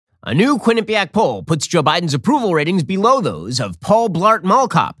A new Quinnipiac poll puts Joe Biden's approval ratings below those of Paul Blart Mall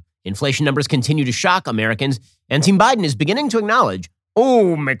Cop. Inflation numbers continue to shock Americans, and Team Biden is beginning to acknowledge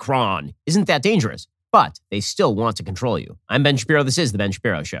Omicron isn't that dangerous, but they still want to control you. I'm Ben Shapiro. This is The Ben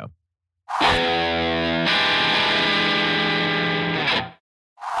Shapiro Show.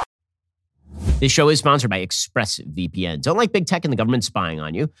 This show is sponsored by ExpressVPN. Don't like big tech and the government spying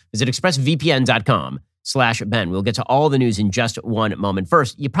on you. Visit expressvpn.com/Ben. We'll get to all the news in just one moment.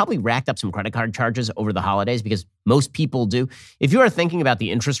 First, you probably racked up some credit card charges over the holidays because most people do. If you are thinking about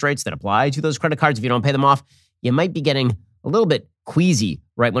the interest rates that apply to those credit cards, if you don't pay them off, you might be getting a little bit queasy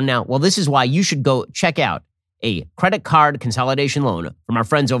right now. Well, this is why you should go check out a credit card consolidation loan from our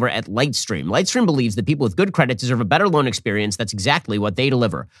friends over at Lightstream. Lightstream believes that people with good credit deserve a better loan experience. That's exactly what they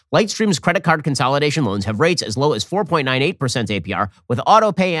deliver. Lightstream's credit card consolidation loans have rates as low as 4.98% APR with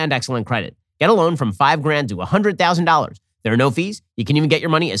auto pay and excellent credit. Get a loan from $5,000 to $100,000. There are no fees. You can even get your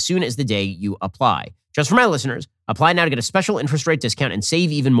money as soon as the day you apply. Just for my listeners, apply now to get a special interest rate discount and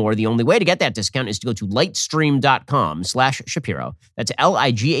save even more. The only way to get that discount is to go to lightstream.com/Shapiro. That's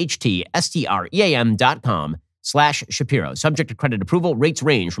LIGHTSTREAM.com/Shapiro. Subject to credit approval, rates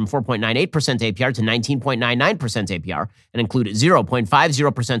range from 4.98% APR to 19.99% APR and include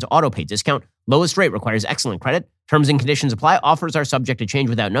 0.50% auto pay discount. Lowest rate requires excellent credit. Terms and conditions apply. Offers are subject to change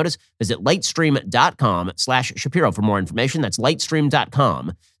without notice. Visit lightstream.com/Shapiro for more information. That's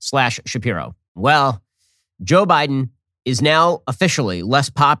lightstream.com/Shapiro. Well, Joe Biden is now officially less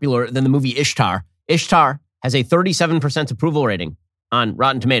popular than the movie Ishtar. Ishtar has a 37% approval rating on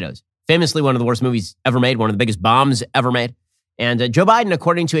Rotten Tomatoes. Famously one of the worst movies ever made, one of the biggest bombs ever made. And Joe Biden,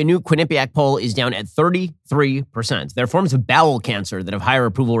 according to a new Quinnipiac poll, is down at 33%. There are forms of bowel cancer that have higher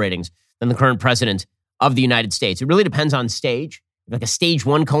approval ratings than the current president of the United States. It really depends on stage. Like a stage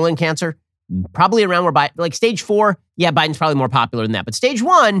 1 colon cancer, probably around where Biden, like stage 4, yeah, Biden's probably more popular than that. But stage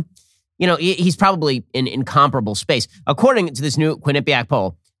 1, you know, he's probably in comparable space. According to this new Quinnipiac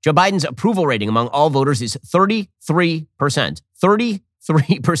poll, Joe Biden's approval rating among all voters is 33%.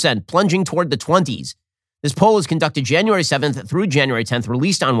 33%, plunging toward the 20s. This poll was conducted January 7th through January 10th,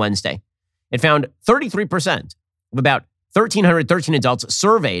 released on Wednesday. It found 33% of about 1,313 adults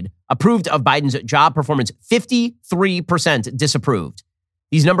surveyed approved of Biden's job performance, 53% disapproved.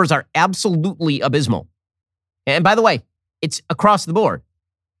 These numbers are absolutely abysmal. And by the way, it's across the board.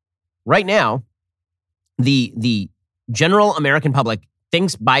 Right now, the general American public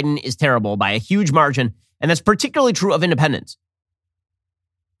thinks Biden is terrible by a huge margin, and that's particularly true of independents.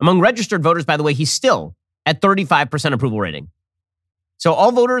 Among registered voters, by the way, he's still at 35% approval rating. So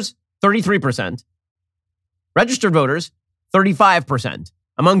all voters, 33%. Registered voters, 35%.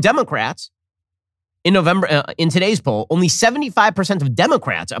 Among Democrats, in November, in today's poll, only 75% of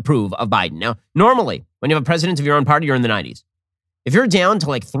Democrats approve of Biden. Now, normally, when you have a president of your own party, you're in the 90s. If you're down to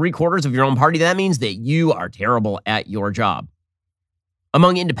like 3/4 of your own party, that means that you are terrible at your job.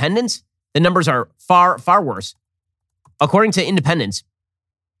 Among independents, the numbers are far, far worse. According to independents,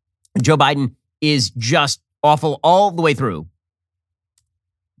 Joe Biden is just awful all the way through.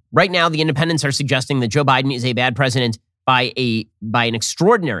 Right now, the independents are suggesting that Joe Biden is a bad president by an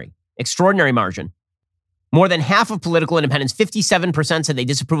extraordinary margin. More than half of political independents, 57%, said they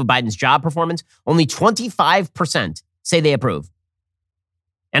disapprove of Biden's job performance. Only 25% say they approve.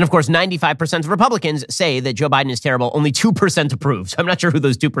 And of course, 95% of Republicans say that Joe Biden is terrible. Only 2% approve. So I'm not sure who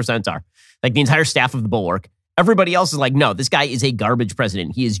those 2% are. Like the entire staff of the Bulwark. Everybody else is like, no, this guy is a garbage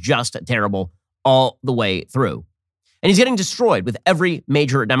president. He is just terrible all the way through. And he's getting destroyed with every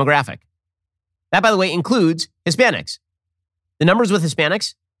major demographic. That, by the way, includes Hispanics. The numbers with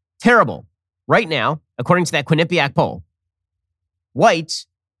Hispanics, terrible. Right now, according to that Quinnipiac poll, whites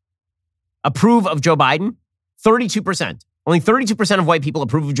approve of Joe Biden, 32%. Only 32% of white people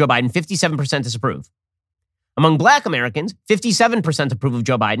approve of Joe Biden, 57% disapprove. Among black Americans, 57% approve of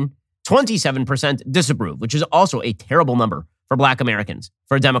Joe Biden, 27% disapprove, which is also a terrible number for black Americans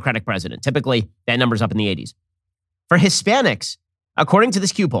for a Democratic president. Typically, that number's up in the 80s. For Hispanics, according to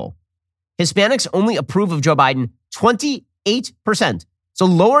this Q poll, Hispanics only approve of Joe Biden 28%, so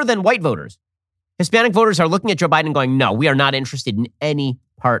lower than white voters. Hispanic voters are looking at Joe Biden going, no, we are not interested in any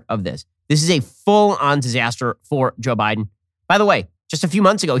part of this. This is a full-on disaster for Joe Biden. By the way, just a few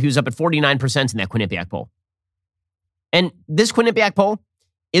months ago, he was up at 49% in that Quinnipiac poll. And this Quinnipiac poll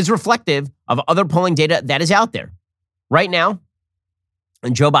is reflective of other polling data that is out there. Right now,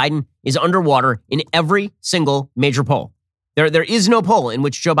 Joe Biden is underwater in every single major poll. There is no poll in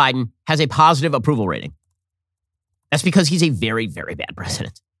which Joe Biden has a positive approval rating. That's because he's a very, very bad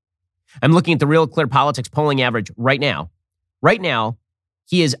president. I'm looking at the Real Clear Politics polling average right now. Right now,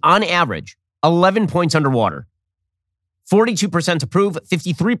 he is on average 11 points underwater. 42% approve,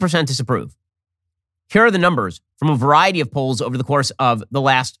 53% disapprove. Here are the numbers from a variety of polls over the course of the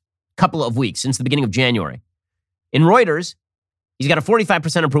last couple of weeks, since the beginning of January. In Reuters, he's got a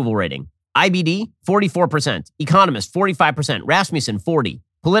 45% approval rating. IBD, 44%. Economist, 45%. Rasmussen, 40%.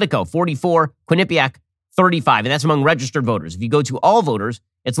 Politico, 44%. Quinnipiac, 35%. And that's among registered voters. If you go to all voters,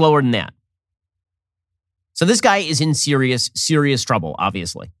 it's lower than that. So this guy is in serious, serious trouble,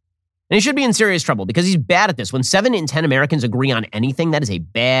 obviously. And he should be in serious trouble because he's bad at this. When 7 in 10 Americans agree on anything, that is a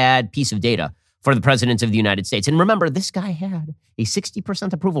bad piece of data for the president of the United States. And remember, this guy had a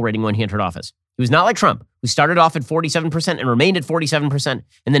 60% approval rating when he entered office. He was not like Trump, who started off at 47% and remained at 47%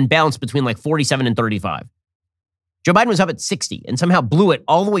 and then bounced between like 47 and 35. Joe Biden was up at 60 and somehow blew it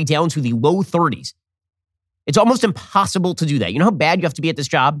all the way down to the low 30s. It's almost impossible to do that. You know how bad you have to be at this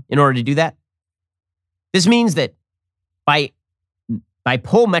job in order to do that? This means that by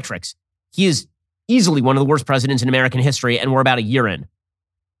poll metrics, he is easily one of the worst presidents in American history, and we're about a year in,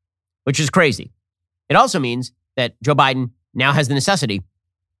 which is crazy. It also means that Joe Biden now has the necessity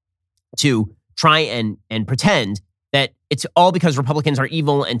to try and pretend that it's all because Republicans are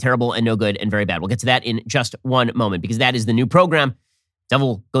evil and terrible and no good and very bad. We'll get to that in just one moment because that is the new program.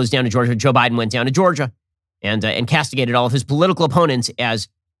 Devil goes down to Georgia. Joe Biden went down to Georgia and castigated all of his political opponents as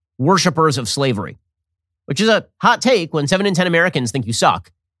worshipers of slavery, which is a hot take when 7 in 10 Americans think you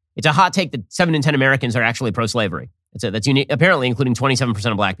suck. It's a hot take that 7 in 10 Americans are actually pro-slavery. That's unique, apparently including 27%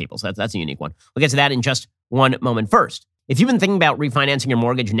 of black people. So that's a unique one. We'll get to that in just one moment. First, if you've been thinking about refinancing your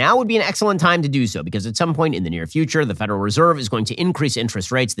mortgage, now would be an excellent time to do so because at some point in the near future, the Federal Reserve is going to increase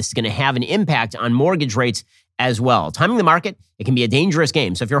interest rates. This is going to have an impact on mortgage rates as well. Timing the market, it can be a dangerous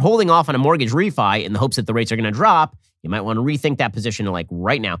game. So if you're holding off on a mortgage refi in the hopes that the rates are going to drop, you might want to rethink that position like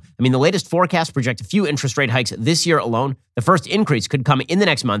right now. I mean, the latest forecasts project a few interest rate hikes this year alone. The first increase could come in the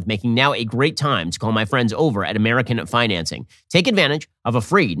next month, making now a great time to call my friends over at American Financing. Take advantage of a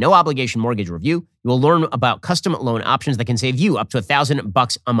free, no-obligation mortgage review. You will learn about custom loan options that can save you up to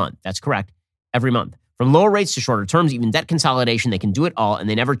 $1,000 a month. That's correct, every month. From lower rates to shorter terms, even debt consolidation, they can do it all, and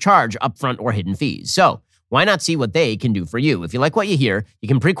they never charge upfront or hidden fees. So why not see what they can do for you? If you like what you hear, you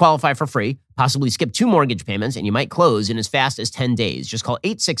can pre-qualify for free, possibly skip 2 mortgage payments, and you might close in as fast as 10 days. Just call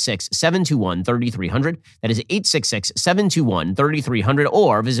 866-721-3300. That is 866-721-3300,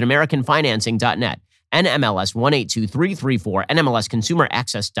 or visit AmericanFinancing.net. NMLS 182334,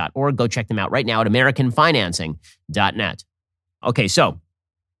 NMLSConsumerAccess.org. Go check them out right now at AmericanFinancing.net. Okay, so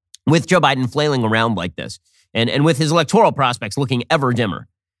with Joe Biden flailing around like this, and with his electoral prospects looking ever dimmer,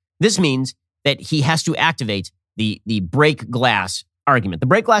 this means that he has to activate the break glass argument. The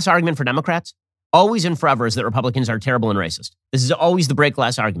break glass argument for Democrats, always and forever, is that Republicans are terrible and racist. This is always the break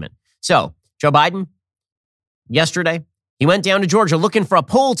glass argument. So, Joe Biden, yesterday, he went down to Georgia looking for a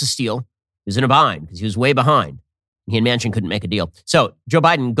poll to steal. He was in a bind because he was way behind. He and Manchin couldn't make a deal. So, Joe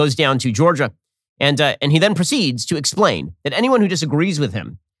Biden goes down to Georgia, and he then proceeds to explain that anyone who disagrees with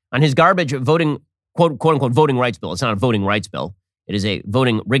him on his garbage voting, quote unquote, voting rights bill, it's not a voting rights bill, it is a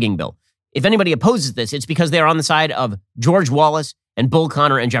voting rigging bill. If anybody opposes this, it's because they are on the side of George Wallace and Bull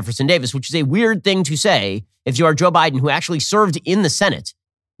Connor and Jefferson Davis, which is a weird thing to say if you are Joe Biden, who actually served in the Senate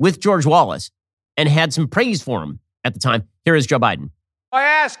with George Wallace and had some praise for him at the time. Here is Joe Biden. I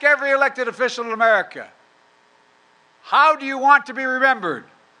ask every elected official in America, how do you want to be remembered?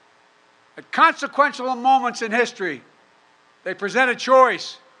 At consequential moments in history, they present a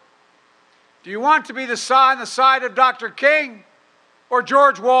choice. Do you want to be on the side of Dr. King or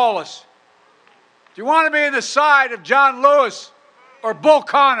George Wallace? Do you want to be on the side of John Lewis or Bull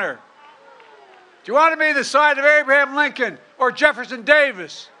Connor? Do you want to be on the side of Abraham Lincoln or Jefferson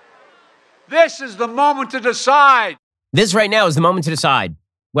Davis? This is the moment to decide. This right now is the moment to decide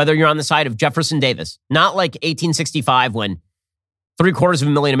whether you're on the side of Jefferson Davis, not like 1865 when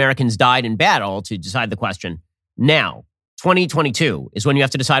 750,000 Americans died in battle to decide the question. Now, 2022 is when you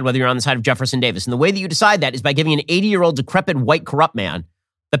have to decide whether you're on the side of Jefferson Davis. And the way that you decide that is by giving an 80-year-old decrepit white corrupt man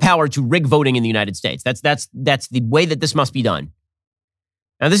the power to rig voting in the United States. That's the way that this must be done.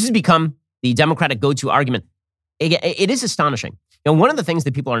 Now, this has become the Democratic go-to argument. It is astonishing. You know, one of the things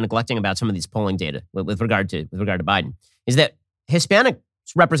that people are neglecting about some of these polling data with regard to Biden is that Hispanics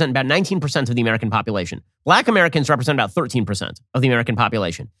represent about 19% of the American population. Black Americans represent about 13% of the American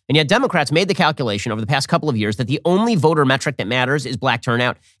population. And yet Democrats made the calculation over the past couple of years that the only voter metric that matters is black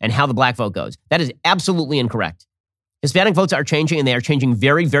turnout and how the black vote goes. That is absolutely incorrect. Hispanic votes are changing, and they are changing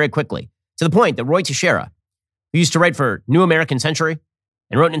very, very quickly, to the point that Roy Teixeira, who used to write for New American Century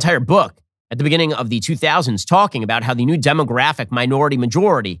and wrote an entire book at the beginning of the 2000s talking about how the new demographic minority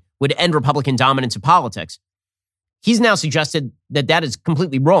majority would end Republican dominance of politics, he's now suggested that that is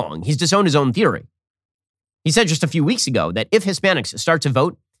completely wrong. He's disowned his own theory. He said just a few weeks ago that if Hispanics start to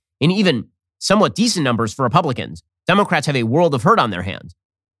vote in even somewhat decent numbers for Republicans, Democrats have a world of hurt on their hands.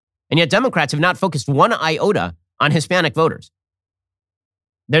 And yet Democrats have not focused one iota on Hispanic voters.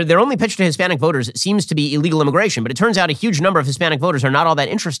 Their only pitch to Hispanic voters seems to be illegal immigration, but it turns out a huge number of Hispanic voters are not all that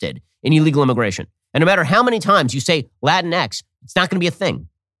interested in illegal immigration. And no matter how many times you say Latinx, it's not going to be a thing.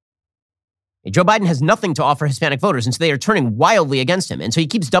 Joe Biden has nothing to offer Hispanic voters, and so they are turning wildly against him. And so he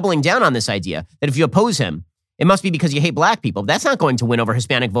keeps doubling down on this idea that if you oppose him, it must be because you hate black people. That's not going to win over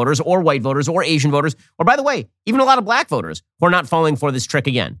Hispanic voters or white voters or Asian voters, or by the way, even a lot of black voters who are not falling for this trick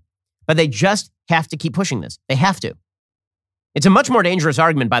again. But they just have to keep pushing this. They have to. It's a much more dangerous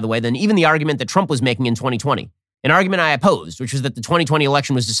argument, by the way, than even the argument that Trump was making in 2020. An argument I opposed, which was that the 2020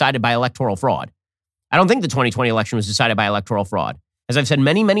 election was decided by electoral fraud. I don't think the 2020 election was decided by electoral fraud. As I've said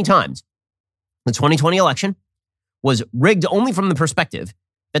many, many times, the 2020 election was rigged only from the perspective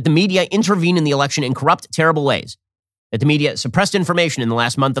that the media intervened in the election in corrupt, terrible ways, that the media suppressed information in the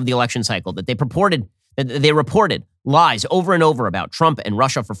last month of the election cycle, that they reported lies over and over about Trump and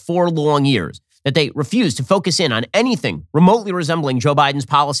Russia for 4 long years, that they refused to focus in on anything remotely resembling Joe Biden's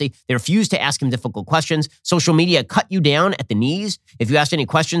policy. They refused to ask him difficult questions. Social media cut you down at the knees if you asked any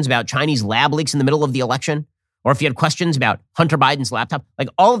questions about Chinese lab leaks in the middle of the election, or if you had questions about Hunter Biden's laptop. Like,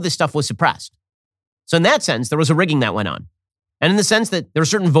 all of this stuff was suppressed. So in that sense, there was a rigging that went on. And in the sense that there were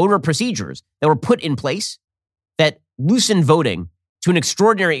certain voter procedures that were put in place that loosened voting to an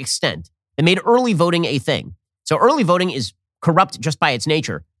extraordinary extent and made early voting a thing. So early voting is corrupt just by its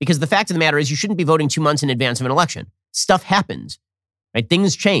nature, because the fact of the matter is you shouldn't be voting 2 months in advance of an election. Stuff happens, right?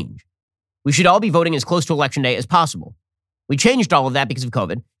 Things change. We should all be voting as close to election day as possible. We changed all of that because of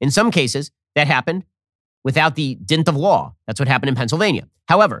COVID. In some cases, that happened without the dint of law. That's what happened in Pennsylvania.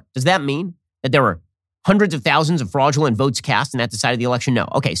 However, does that mean that there were hundreds of thousands of fraudulent votes cast and that decided the election? No.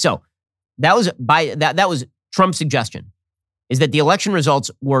 Okay, so that was Trump's suggestion, is that the election results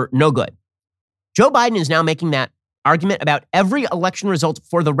were no good. Joe Biden is now making that argument about every election result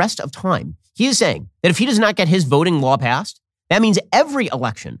for the rest of time. He is saying that if he does not get his voting law passed, that means every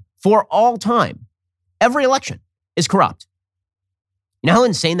election for all time, every election is corrupt. You know how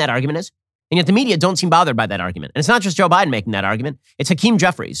insane that argument is? And yet the media don't seem bothered by that argument. And it's not just Joe Biden making that argument. It's Hakeem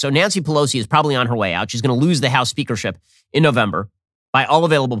Jeffries. So Nancy Pelosi is probably on her way out. She's going to lose the House speakership in November by all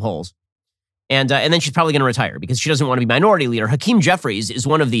available polls. And then she's probably going to retire because she doesn't want to be minority leader. Hakeem Jeffries is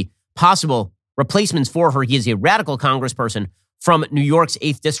one of the possible replacements for her. He is a radical congressperson from New York's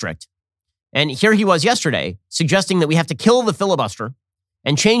 8th District. And here he was yesterday suggesting that we have to kill the filibuster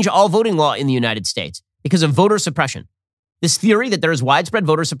and change all voting law in the United States because of voter suppression. This theory that there is widespread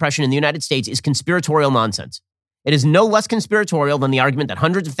voter suppression in the United States is conspiratorial nonsense. It is no less conspiratorial than the argument that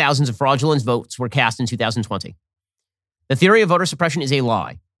hundreds of thousands of fraudulent votes were cast in 2020. The theory of voter suppression is a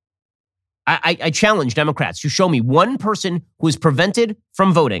lie. I challenge Democrats to show me one person who is prevented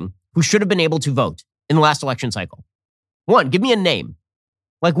from voting who should have been able to vote in the last election cycle. One, give me a name.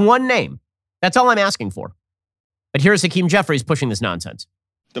 Like one name. That's all I'm asking for. But here's Hakeem Jeffries pushing this nonsense.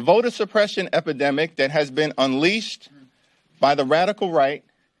 The voter suppression epidemic that has been unleashed by the radical right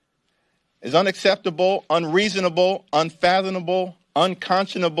is unacceptable, unreasonable, unfathomable,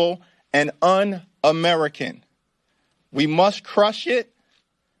 unconscionable, and un-American. We must crush it,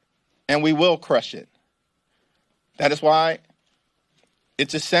 and we will crush it. That is why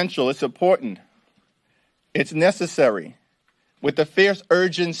it's essential, it's important, it's necessary, with the fierce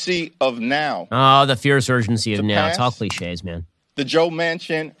urgency of now. Oh, the fierce urgency of now. It's all cliches, man. The Joe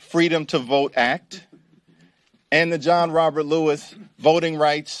Manchin Freedom to Vote Act and the John Robert Lewis Voting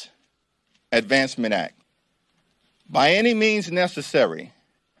Rights Advancement Act. By any means necessary,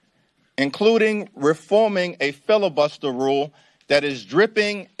 including reforming a filibuster rule that is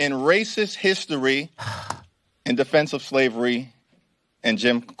dripping in racist history in defense of slavery and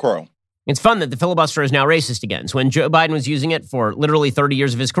Jim Crow. It's fun that the filibuster is now racist again. So when Joe Biden was using it for literally 30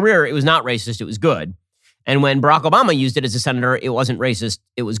 years of his career, it was not racist, it was good. And when Barack Obama used it as a senator, it wasn't racist,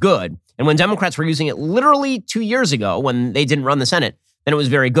 it was good. And when Democrats were using it literally 2 years ago when they didn't run the Senate, then it was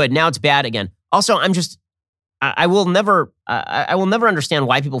very good. Now it's bad again. Also, I will never understand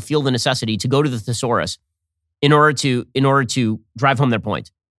why people feel the necessity to go to the thesaurus in order to drive home their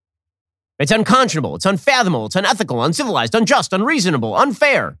point. It's unconscionable, it's unfathomable, it's unethical, uncivilized, unjust, unreasonable,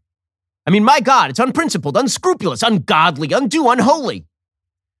 unfair. I mean, my God, it's unprincipled, unscrupulous, ungodly, undue, unholy.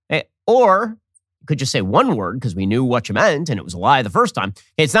 Or you could just say one word because we knew what you meant and it was a lie the first time.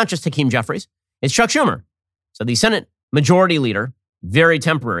 It's not just Hakeem Jeffries, it's Chuck Schumer. So the Senate Majority Leader, very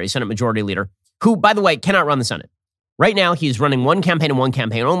temporary Senate Majority Leader, who, by the way, cannot run the Senate. Right now, he is running one campaign and one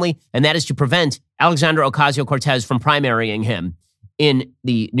campaign only, and that is to prevent Alexandra Ocasio-Cortez from primarying him in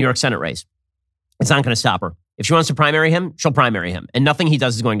the New York Senate race. It's not going to stop her. If she wants to primary him, she'll primary him. And nothing he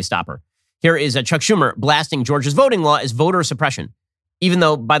does is going to stop her. Here is Chuck Schumer blasting Georgia's voting law as voter suppression. Even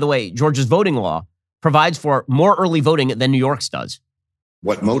though, by the way, Georgia's voting law provides for more early voting than New York's does.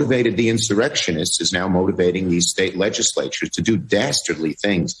 What motivated the insurrectionists is now motivating these state legislatures to do dastardly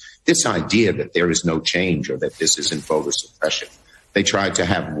things. This idea that there is no change or that this isn't voter suppression. They tried to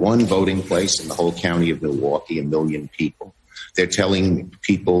have one voting place in the whole county of Milwaukee, 1 million people. They're telling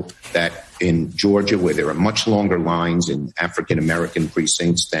people that in Georgia, where there are much longer lines in African-American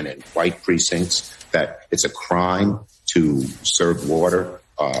precincts than in white precincts, that it's a crime to serve water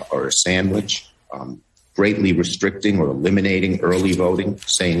or a sandwich, greatly restricting or eliminating early voting,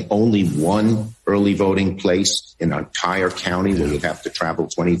 saying only one early voting place in an entire county where you have to travel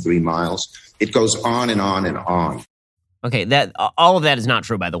 23 miles. It goes on and on and on. Okay, that all of that is not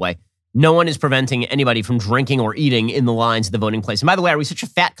true, by the way. No one is preventing anybody from drinking or eating in the lines at the voting place. And by the way, are we such a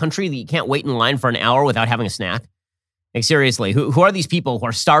fat country that you can't wait in line for an hour without having a snack? Like, seriously, who are these people who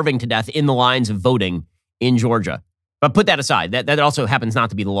are starving to death in the lines of voting in Georgia? But put that aside. That also happens not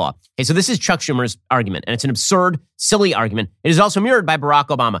to be the law. Okay, so this is Chuck Schumer's argument, and it's an absurd, silly argument. It is also mirrored by Barack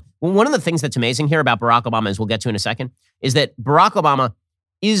Obama. Well, one of the things that's amazing here about Barack Obama, as we'll get to in a second, is that Barack Obama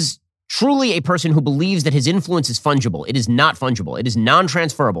is truly a person who believes that his influence is fungible. It is not fungible. It is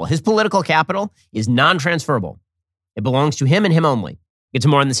non-transferable. His political capital is non-transferable. It belongs to him and him only. Get to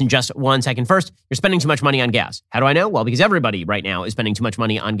more on this in just 1 second. First, you're spending too much money on gas. How do I know? Well, because everybody right now is spending too much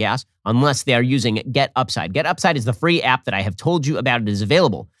money on gas unless they are using Get Upside. Get Upside is the free app that I have told you about. It is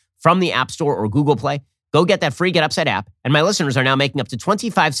available from the App Store or Google Play. Go get that free Get Upside app. And my listeners are now making up to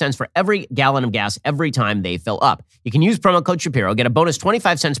 25 cents for every gallon of gas every time they fill up. You can use promo code Shapiro, get a bonus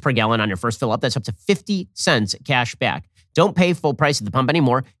 25 cents per gallon on your first fill up. That's up to 50 cents cash back. Don't pay full price at the pump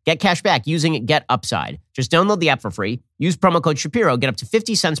anymore. Get cash back using Get Upside. Just download the app for free. Use promo code Shapiro. Get up to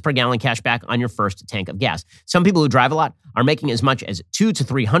 50 cents per gallon cash back on your first tank of gas. Some people who drive a lot are making as much as $200 to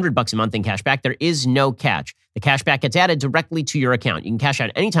 $300 a month in cash back. There is no catch. The cash back gets added directly to your account. You can cash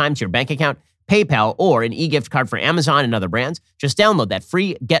out anytime to your bank account, PayPal, or an e-gift card for Amazon and other brands. Just download that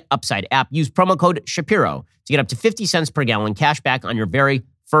free Get Upside app. Use promo code Shapiro to get up to 50 cents per gallon cash back on your very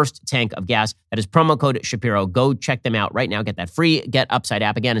first tank of gas. That is promo code Shapiro. Go check them out right now. Get that free Get Upside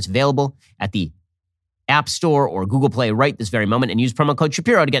app. Again, it's available at the App Store or Google Play right this very moment, and use promo code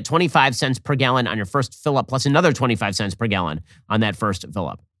Shapiro to get 25 cents per gallon on your first fill-up, plus another 25 cents per gallon on that first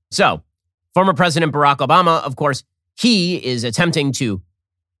fill-up. So, former President Barack Obama, of course, he is attempting to,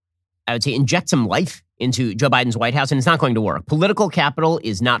 I would say, inject some life into Joe Biden's White House, and it's not going to work. Political capital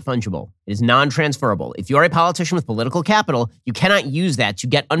is not fungible. It is non-transferable. If you're a politician with political capital, you cannot use that to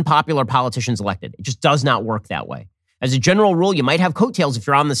get unpopular politicians elected. It just does not work that way. As a general rule, you might have coattails if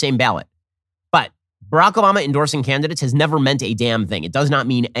you're on the same ballot. But Barack Obama endorsing candidates has never meant a damn thing. It does not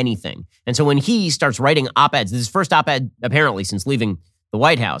mean anything. And so when he starts writing op-eds, this is his first op-ed apparently since leaving the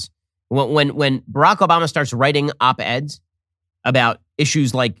White House. When Barack Obama starts writing op-eds about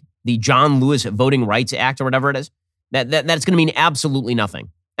issues like the John Lewis Voting Rights Act or whatever it is, that's going to mean absolutely nothing.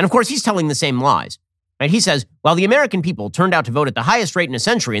 And of course, he's telling the same lies. Right? He says, while the American people turned out to vote at the highest rate in a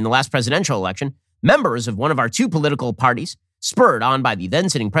century in the last presidential election, members of one of our two political parties, spurred on by the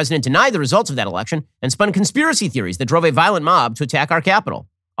then-sitting president, denied the results of that election and spun conspiracy theories that drove a violent mob to attack our Capitol.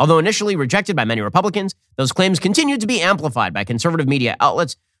 Although initially rejected by many Republicans, those claims continued to be amplified by conservative media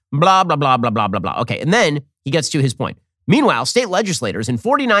outlets, blah, blah, blah, blah, blah, blah, blah. Okay, and then he gets to his point. Meanwhile, state legislators in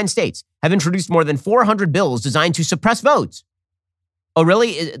 49 states have introduced more than 400 bills designed to suppress votes. Oh,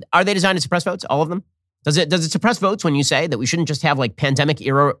 really? Are they designed to suppress votes? All of them? Does it suppress votes when you say that we shouldn't just have like pandemic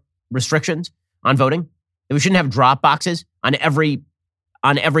era restrictions on voting? That we shouldn't have drop boxes on every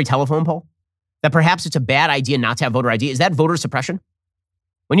telephone pole? That perhaps it's a bad idea not to have voter ID? Is that voter suppression?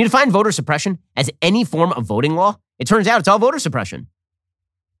 When you define voter suppression as any form of voting law, it turns out it's all voter suppression.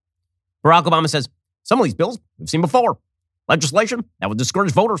 Barack Obama says, some of these bills we've seen before. Legislation that would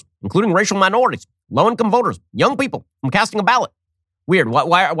discourage voters, including racial minorities, low-income voters, young people, from casting a ballot. Weird.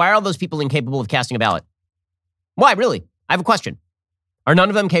 Why are all those people incapable of casting a ballot? Why, really? I have a question. Are none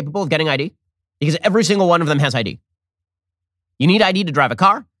of them capable of getting ID? Because every single one of them has ID. You need ID to drive a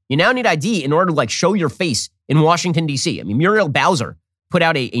car. You now need ID in order to show your face in Washington, D.C. I mean, Muriel Bowser put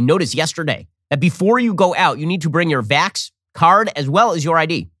out a notice yesterday that before you go out, you need to bring your Vax card as well as your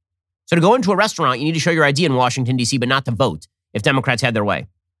ID. So to go into a restaurant, you need to show your ID in Washington, D.C., but not to vote if Democrats had their way.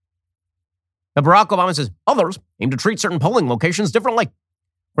 Now, Barack Obama says others aim to treat certain polling locations differently,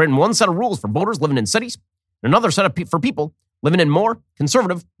 creating one set of rules for voters living in cities and another set for people living in more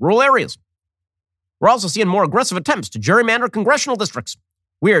conservative rural areas. We're also seeing more aggressive attempts to gerrymander congressional districts.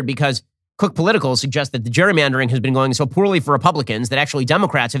 Weird, because Cook Political suggests that the gerrymandering has been going so poorly for Republicans that actually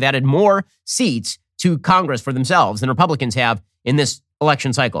Democrats have added more seats to Congress for themselves than Republicans have in this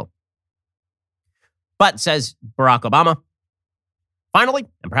election cycle. But, says Barack Obama, finally,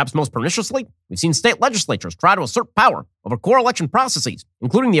 and perhaps most perniciously, we've seen state legislatures try to assert power over core election processes,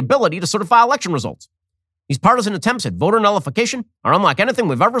 including the ability to certify election results. These partisan attempts at voter nullification are unlike anything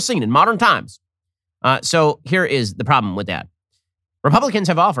we've ever seen in modern times. So here is the problem with that. Republicans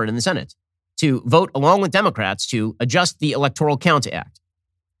have offered in the Senate to vote along with Democrats to adjust the Electoral Count Act.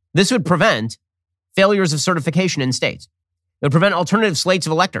 This would prevent failures of certification in states. It would prevent alternative slates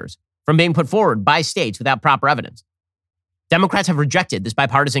of electors from being put forward by states without proper evidence. Democrats have rejected this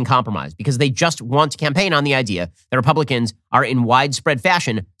bipartisan compromise because they just want to campaign on the idea that Republicans are in widespread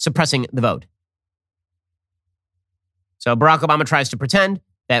fashion suppressing the vote. So Barack Obama tries to pretend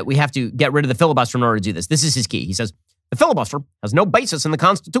that we have to get rid of the filibuster in order to do this. This is his key. He says, the filibuster has no basis in the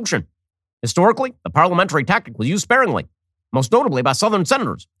Constitution. Historically, the parliamentary tactic was used sparingly, most notably by Southern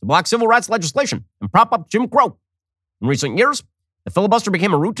senators to block civil rights legislation and prop up Jim Crow. In recent years, the filibuster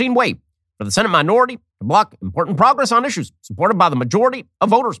became a routine way for the Senate minority to block important progress on issues supported by the majority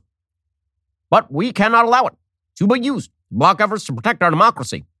of voters. But we cannot allow it to be used to block efforts to protect our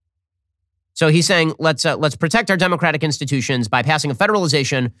democracy. So he's saying, let's protect our democratic institutions by passing a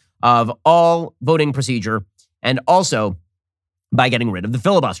federalization of all voting procedure and also by getting rid of the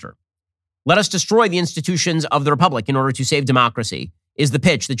filibuster. Let us destroy the institutions of the republic in order to save democracy is the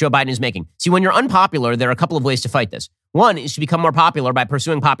pitch that Joe Biden is making. See, when you're unpopular, there are a couple of ways to fight this. One is to become more popular by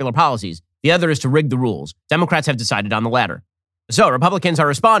pursuing popular policies. The other is to rig the rules. Democrats have decided on the latter. So Republicans are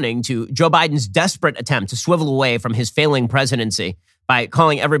responding to Joe Biden's desperate attempt to swivel away from his failing presidency by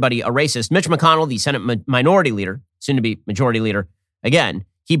calling everybody a racist. Mitch McConnell, the Senate minority leader, soon to be majority leader, again,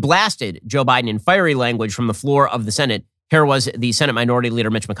 he blasted Joe Biden in fiery language from the floor of the Senate. Here was the Senate minority leader,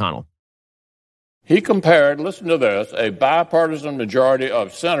 Mitch McConnell. He compared, listen to this, a bipartisan majority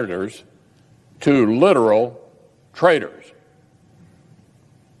of senators to literal traitors.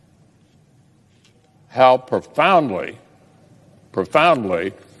 How profoundly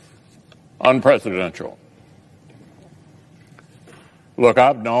unpresidential. Look,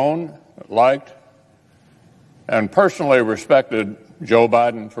 I've known, liked, and personally respected Joe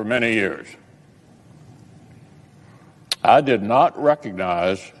Biden for many years. I did not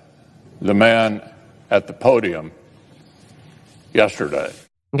recognize the man at the podium yesterday.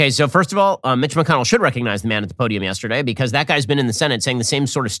 Okay, so first of all, Mitch McConnell should recognize the man at the podium yesterday because that guy's been in the Senate saying the same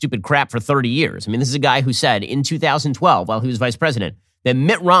sort of stupid crap for 30 years. I mean, this is a guy who said in 2012, while he was vice president, that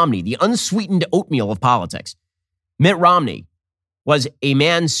Mitt Romney, the unsweetened oatmeal of politics, Mitt Romney was a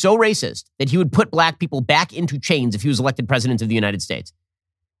man so racist that he would put black people back into chains if he was elected president of the United States.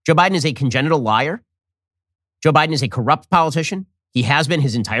 Joe Biden is a congenital liar. Joe Biden is a corrupt politician. He has been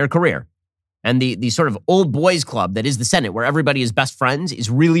his entire career. And the sort of old boys club that is the Senate, where everybody is best friends, is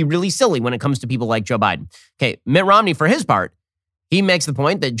really, really silly when it comes to people like Joe Biden. Okay, Mitt Romney, for his part, he makes the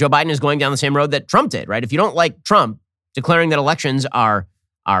point that Joe Biden is going down the same road that Trump did, right? If you don't like Trump declaring that elections are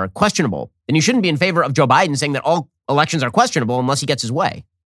questionable, then you shouldn't be in favor of Joe Biden saying that all elections are questionable unless he gets his way.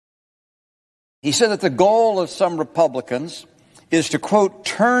 He said that the goal of some Republicans is to, quote,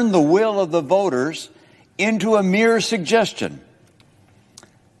 turn the will of the voters into a mere suggestion.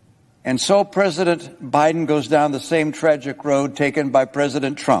 And so President Biden goes down the same tragic road taken by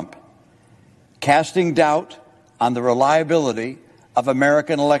President Trump, casting doubt on the reliability of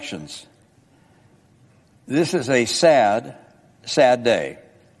American elections. This is a sad, sad day.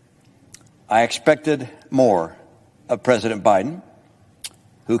 I expected more of President Biden,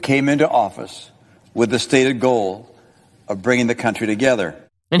 who came into office with the stated goal of bringing the country together.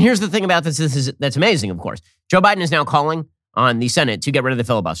 And here's the thing about this that's amazing, of course. Joe Biden is now calling on the Senate to get rid of the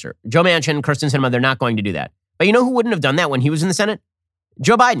filibuster. Joe Manchin, Kyrsten Sinema, they're not going to do that. But you know who wouldn't have done that when he was in the Senate?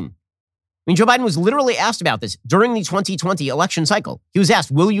 Joe Biden. I mean, Joe Biden was literally asked about this during the 2020 election cycle. He was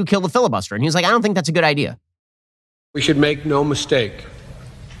asked, will you kill the filibuster? And he was like, I don't think that's a good idea. We should make no mistake.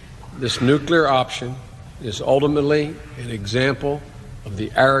 This nuclear option is ultimately an example of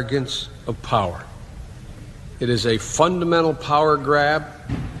the arrogance of power. It is a fundamental power grab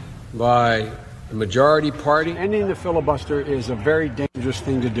by the majority party. Ending the filibuster is a very dangerous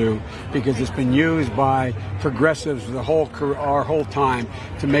thing to do because it's been used by progressives our whole time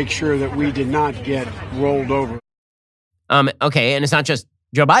to make sure that we did not get rolled over. Okay, and it's not just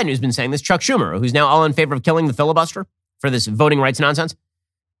Joe Biden who's been saying this. Chuck Schumer, who's now all in favor of killing the filibuster for this voting rights nonsense,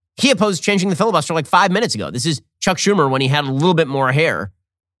 he opposed changing the filibuster like 5 minutes ago. This is Chuck Schumer when he had a little bit more hair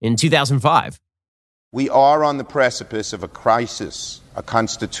in 2005. We are on the precipice of a crisis, a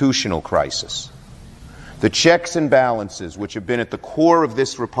constitutional crisis. The checks and balances which have been at the core of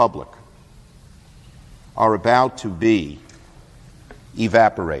this republic are about to be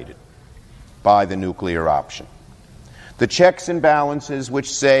evaporated by the nuclear option. The checks and balances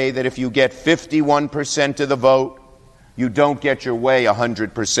which say that if you get 51% of the vote, you don't get your way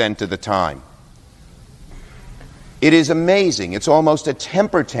 100% of the time. It is amazing. It's almost a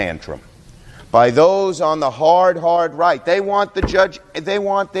temper tantrum by those on the hard right. They want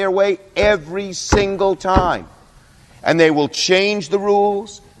their way every single time. And they will change the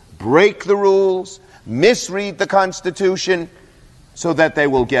rules, break the rules, misread the Constitution so that they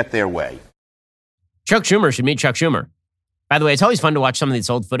will get their way. Chuck Schumer should meet Chuck Schumer. By the way, it's always fun to watch some of this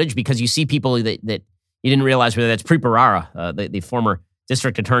old footage because you see people that you didn't realize whether that's Preet Bharara, the former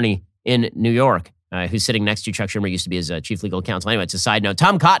district attorney in New York, who's sitting next to Chuck Schumer, used to be his chief legal counsel. Anyway, it's a side note.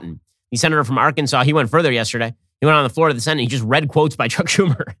 Tom Cotton, the senator from Arkansas, he went further yesterday. He went on the floor of the Senate. He just read quotes by Chuck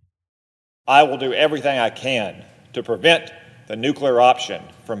Schumer. I will do everything I can to prevent the nuclear option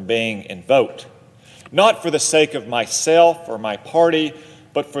from being invoked, not for the sake of myself or my party,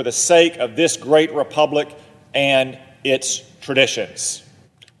 but for the sake of this great republic and its traditions.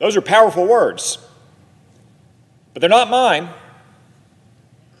 Those are powerful words, but they're not mine.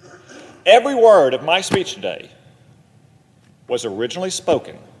 Every word of my speech today was originally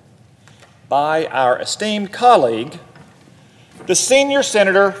spoken by our esteemed colleague, the senior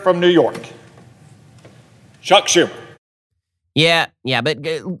senator from New York, Chuck Schumer. Yeah, but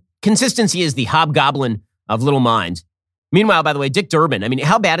consistency is the hobgoblin of little minds. Meanwhile, by the way, Dick Durbin, I mean,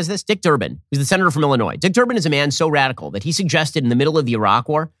 how bad is this? Dick Durbin, who's the senator from Illinois. Dick Durbin is a man so radical that he suggested in the middle of the Iraq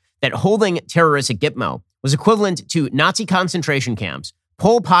War that holding terrorists at Gitmo was equivalent to Nazi concentration camps,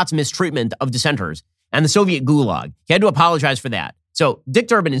 Pol Pot's mistreatment of dissenters, and the Soviet Gulag. He had to apologize for that. So Dick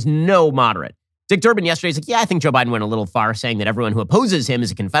Durbin is no moderate. Dick Durbin yesterday's like, yeah, I think Joe Biden went a little far saying that everyone who opposes him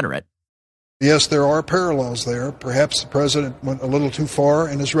is a Confederate. Yes, there are parallels there. Perhaps the president went a little too far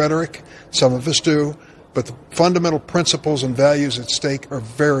in his rhetoric. Some of us do. But the fundamental principles and values at stake are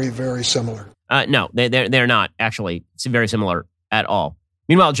very, very similar. No, they're not actually very similar at all.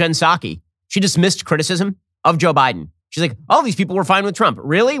 Meanwhile, Jen Psaki, she dismissed criticism of Joe Biden. She's like, all these people were fine with Trump.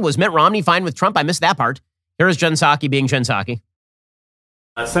 Really? Was Mitt Romney fine with Trump? I missed that part. Here is Jen Psaki being Jen Psaki.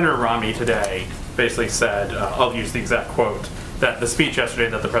 Senator Romney today basically said, I'll use the exact quote, that the speech yesterday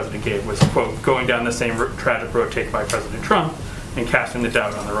that the president gave was, quote, going down the same tragic road taken by President Trump and casting the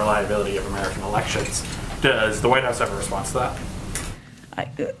doubt on the reliability of American elections. Does the White House have a response to that?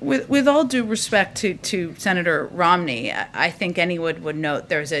 With all due respect to Senator Romney, I think anyone would note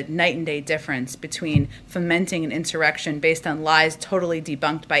there's a night and day difference between fomenting an insurrection based on lies totally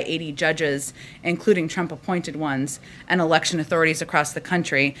debunked by 80 judges, including Trump-appointed ones, and election authorities across the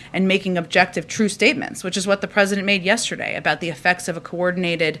country, and making objective, true statements, which is what the president made yesterday about the effects of a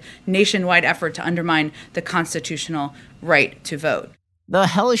coordinated nationwide effort to undermine the constitutional right to vote. The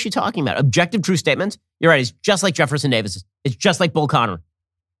hell is she talking about? Objective, true statements? You're right. It's just like Jefferson Davis. It's just like Bull Connor.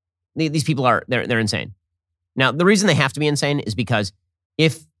 These people they're insane. Now, the reason they have to be insane is because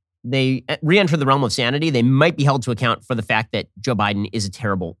if they re-enter the realm of sanity, they might be held to account for the fact that Joe Biden is a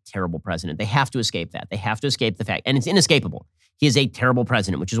terrible, terrible president. They have to escape that. They have to escape the fact, and it's inescapable. He is a terrible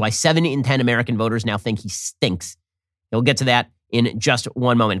president, which is why 7 in 10 American voters now think he stinks. We'll get to that in just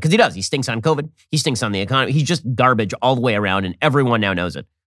one moment, because he does. He stinks on COVID. He stinks on the economy. He's just garbage all the way around, and everyone now knows it.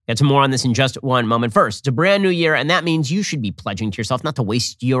 Get to more on this in just one moment. First, it's a brand new year, and that means you should be pledging to yourself not to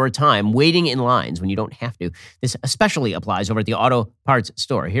waste your time waiting in lines when you don't have to. This especially applies over at the auto parts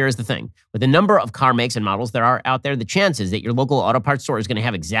store. Here's the thing. With the number of car makes and models there are out there, the chances that your local auto parts store is going to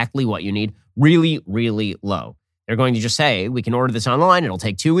have exactly what you need really, really low. They're going to just say, we can order this online, it'll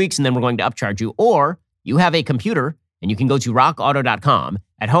take 2 weeks, and then we're going to upcharge you. Or you have a computer, and you can go to rockauto.com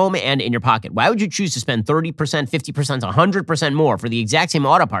at home and in your pocket. Why would you choose to spend 30%, 50%, 100% more for the exact same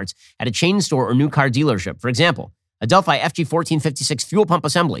auto parts at a chain store or new car dealership? For example, a Delphi FG1456 fuel pump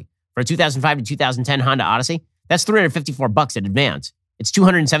assembly for a 2005 to 2010 Honda Odyssey, that's $354 at advance. It's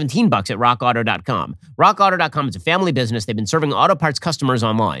 $217 at rockauto.com. Rockauto.com is a family business. They've been serving auto parts customers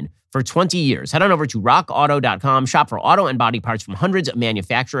online for 20 years. Head on over to rockauto.com, shop for auto and body parts from hundreds of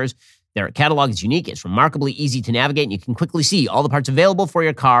manufacturers. Their catalog is unique. It's remarkably easy to navigate, and you can quickly see all the parts available for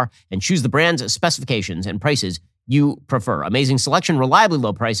your car and choose the brands, specifications, and prices you prefer. Amazing selection, reliably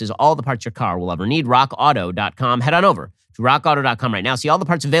low prices, all the parts your car will ever need. RockAuto.com. Head on over to RockAuto.com right now. See all the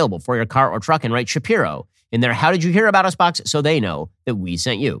parts available for your car or truck and write Shapiro in their How Did You Hear About Us box so they know that we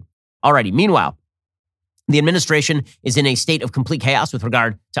sent you. Alrighty, meanwhile, the administration is in a state of complete chaos with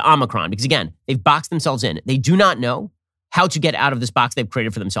regard to Omicron because, again, they've boxed themselves in. They do not know how to get out of this box they've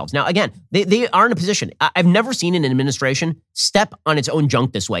created for themselves. Now, again, they are in a position. I've never seen an administration step on its own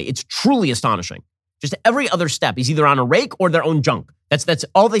junk this way. It's truly astonishing. Just every other step is either on a rake or their own junk. That's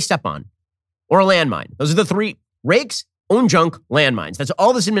all they step on. or a landmine. Those are the three: rakes, own junk, landmines. That's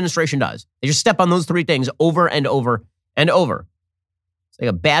all this administration does. They just step on those three things over and over and over. It's like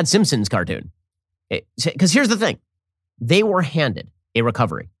a bad Simpsons cartoon. Because here's the thing. They were handed a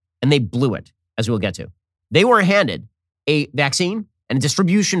recovery, and they blew it, as we'll get to. They were handed a vaccine and a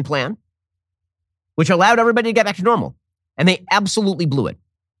distribution plan, which allowed everybody to get back to normal. And they absolutely blew it.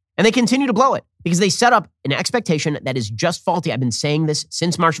 And they continue to blow it because they set up an expectation that is just faulty. I've been saying this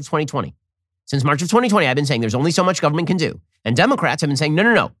since March of 2020. Since March of 2020, I've been saying there's only so much government can do. And Democrats have been saying,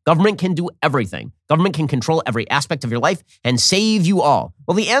 no. Government can do everything. Government can control every aspect of your life and save you all.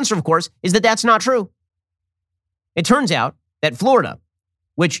 Well, the answer, of course, is that that's not true. It turns out that Florida,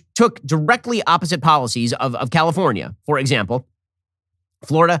 which took directly opposite policies of California, for example,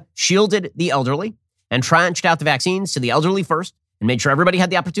 Florida shielded the elderly and tranched out the vaccines to the elderly first and made sure everybody had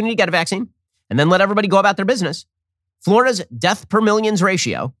the opportunity to get a vaccine and then let everybody go about their business. Florida's death per millions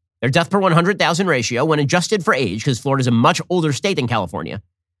ratio, their death per 100,000 ratio, when adjusted for age, because Florida's a much older state than California,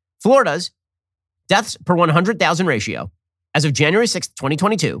 Florida's deaths per 100,000 ratio as of January 6th,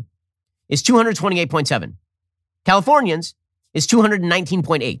 2022 is 228.7. Californians is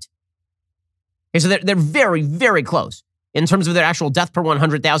 219.8. Okay, so they're very, very close in terms of their actual death per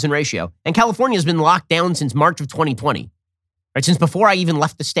 100,000 ratio. And California has been locked down since March of 2020, right? Since before I even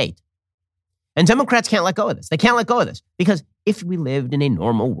left the state. And Democrats can't let go of this. They can't let go of this because if we lived in a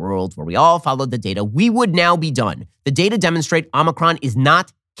normal world where we all followed the data, we would now be done. The data demonstrate Omicron is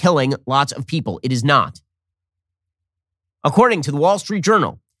not killing lots of people. It is not. According to the Wall Street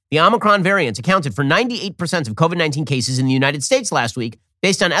Journal, the Omicron variant accounted for 98% of COVID-19 cases in the United States last week,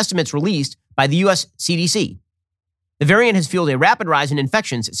 based on estimates released by the U.S. CDC. The variant has fueled a rapid rise in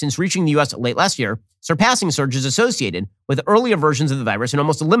infections since reaching the U.S. late last year, surpassing surges associated with earlier versions of the virus and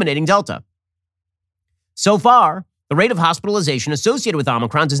almost eliminating Delta. So far, the rate of hospitalization associated with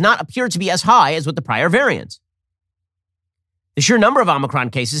Omicron does not appear to be as high as with the prior variants. The sheer number of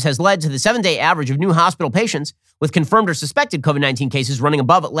Omicron cases has led to the 7-day average of new hospital patients with confirmed or suspected COVID-19 cases running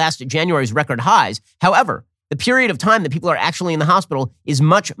above last January's record highs. However, the period of time that people are actually in the hospital is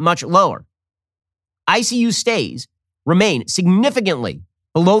much, much lower. ICU stays remain significantly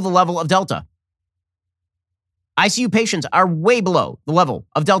below the level of Delta. ICU patients are way below the level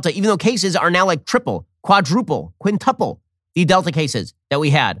of Delta, even though cases are now like triple, quadruple, quintuple the Delta cases that we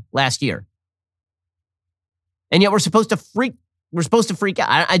had last year. And yet we're supposed to freak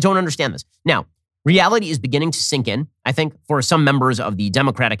out. I don't understand this. Now, reality is beginning to sink in, I think, for some members of the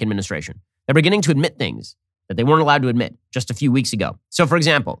Democratic administration. They're beginning to admit things that they weren't allowed to admit just a few weeks ago. So, for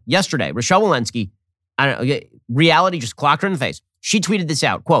example, yesterday, Rochelle Walensky, reality just clocked her in the face. She tweeted this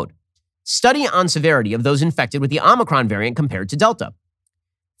out, quote, "Study on severity of those infected with the Omicron variant compared to Delta.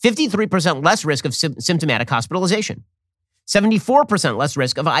 53% less risk of symptomatic hospitalization. 74% less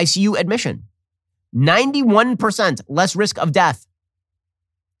risk of ICU admission. 91% less risk of death.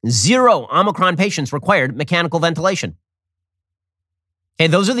 0 Omicron patients required mechanical ventilation." Okay,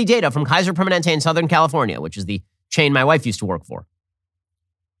 those are the data from Kaiser Permanente in Southern California, which is the chain my wife used to work for.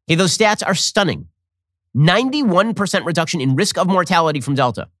 Okay, those stats are stunning. 91% reduction in risk of mortality from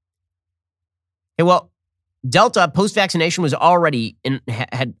Delta. Okay, well, Delta post-vaccination was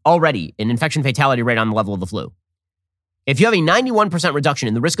had already an infection fatality rate on the level of the flu. If you have a 91% reduction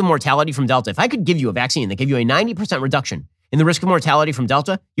in the risk of mortality from Delta, if I could give you a vaccine that gave you a 90% reduction in the risk of mortality from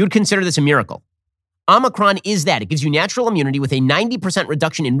Delta, you would consider this a miracle. Omicron is that. It gives you natural immunity with a 90%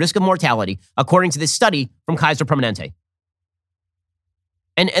 reduction in risk of mortality, according to this study from Kaiser Permanente.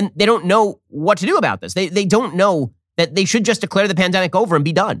 And they don't know what to do about this. They don't know that they should just declare the pandemic over and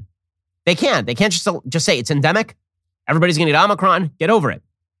be done. They can't. They can't just say it's endemic. Everybody's going to get Omicron. Get over it.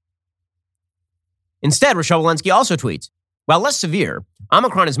 Instead, Rochelle Walensky also tweets, "While less severe,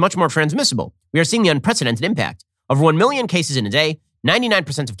 Omicron is much more transmissible. We are seeing the unprecedented impact. Over 1 million cases in a day,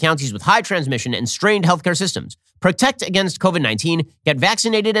 99% of counties with high transmission and strained healthcare systems. Protect against COVID-19, get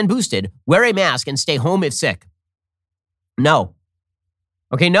vaccinated and boosted, wear a mask, and stay home if sick." No.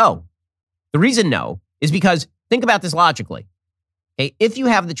 Okay, no. The reason no is because, think about this logically. Okay, if you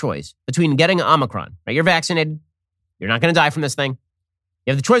have the choice between getting Omicron, right, you're vaccinated, you're not going to die from this thing.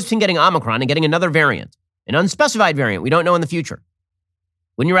 You have the choice between getting Omicron and getting another variant, an unspecified variant we don't know in the future.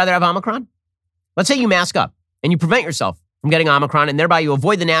 Wouldn't you rather have Omicron? Let's say you mask up and you prevent yourself from getting Omicron, and thereby you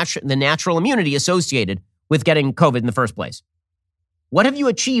avoid the natural immunity associated with getting COVID in the first place. What have you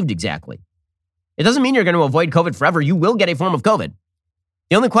achieved exactly? It doesn't mean you're going to avoid COVID forever. You will get a form of COVID.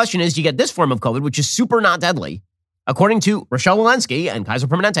 The only question is, do you get this form of COVID, which is super not deadly, according to Rochelle Walensky and Kaiser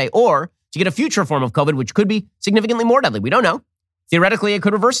Permanente, or do you get a future form of COVID, which could be significantly more deadly? We don't know. Theoretically, it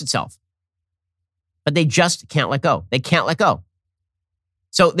could reverse itself. But they just can't let go. They can't let go.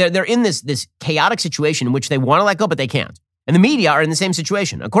 So they're in this chaotic situation in which they want to let go, but they can't. And the media are in the same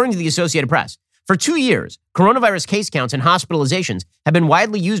situation. According to the Associated Press, for 2 years, coronavirus case counts and hospitalizations have been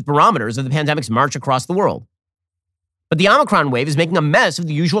widely used barometers of the pandemic's march across the world. But the Omicron wave is making a mess of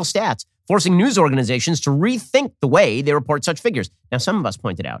the usual stats, forcing news organizations to rethink the way they report such figures. Now, some of us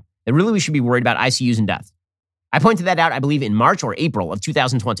pointed out that really we should be worried about ICUs and deaths. I pointed that out, I believe, in March or April of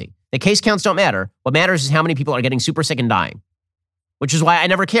 2020. The case counts don't matter. What matters is how many people are getting super sick and dying, which is why I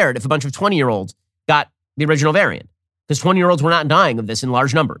never cared if a bunch of 20-year-olds got the original variant, because 20-year-olds were not dying of this in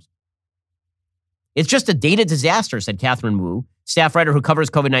large numbers. It's just a data disaster, said Catherine Wu, staff writer who covers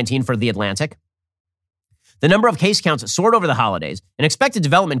COVID-19 for The Atlantic. The number of case counts soared over the holidays, an expected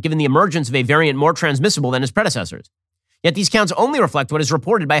development given the emergence of a variant more transmissible than its predecessors. Yet these counts only reflect what is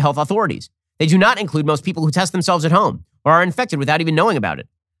reported by health authorities. They do not include most people who test themselves at home or are infected without even knowing about it.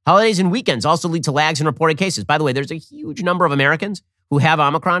 Holidays and weekends also lead to lags in reported cases. By the way, there's a huge number of Americans who have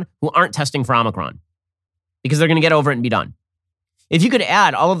Omicron who aren't testing for Omicron because they're going to get over it and be done. If you could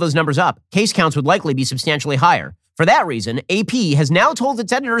add all of those numbers up, case counts would likely be substantially higher. For that reason, AP has now told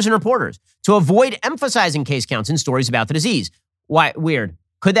its editors and reporters to avoid emphasizing case counts in stories about the disease. Why? Weird.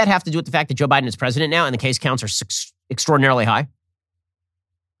 Could that have to do with the fact that Joe Biden is president now and the case counts are extraordinarily high?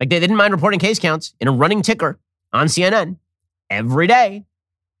 Like they didn't mind reporting case counts in a running ticker on CNN every day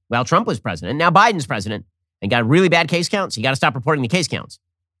while Trump was president. Now Biden's president and got really bad case counts. You got to stop reporting the case counts.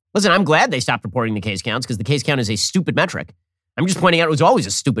 Listen, I'm glad they stopped reporting the case counts because the case count is a stupid metric. I'm just pointing out it was always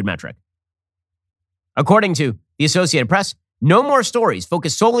a stupid metric. According to the Associated Press, no more stories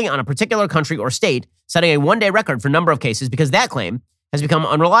focus solely on a particular country or state, setting a one-day record for number of cases because that claim has become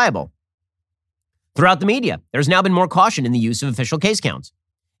unreliable. Throughout the media, there's now been more caution in the use of official case counts.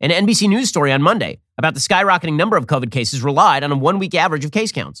 An NBC News story on Monday about the skyrocketing number of COVID cases relied on a one-week average of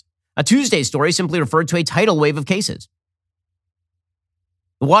case counts. A Tuesday story simply referred to a tidal wave of cases.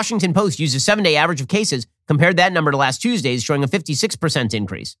 The Washington Post used a 7-day average of cases, compared that number to last Tuesday's, showing a 56%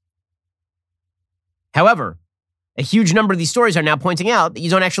 increase. However, a huge number of these stories are now pointing out that you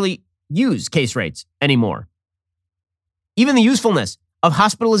don't actually use case rates anymore. Even the usefulness of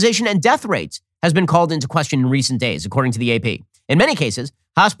hospitalization and death rates has been called into question in recent days, according to the AP. In many cases,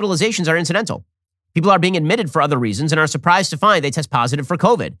 hospitalizations are incidental. People are being admitted for other reasons and are surprised to find they test positive for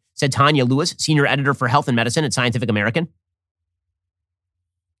COVID, said Tanya Lewis, senior editor for health and medicine at Scientific American.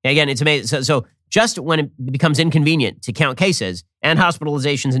 Again, it's amazing. So just when it becomes inconvenient to count cases and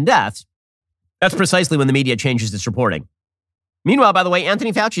hospitalizations and deaths, that's precisely when the media changes its reporting. Meanwhile, by the way,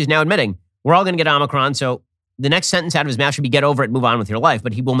 Anthony Fauci is now admitting we're all going to get Omicron, so the next sentence out of his mouth should be get over it, move on with your life,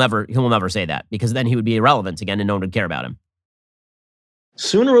 but he will never say that because then he would be irrelevant again and no one would care about him.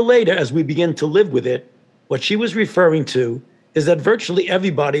 Sooner or later, as we begin to live with it, what she was referring to is that virtually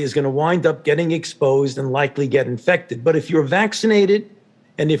everybody is going to wind up getting exposed and likely get infected. But if you're vaccinated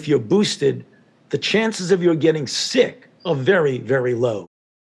and if you're boosted, the chances of you getting sick are very, very low.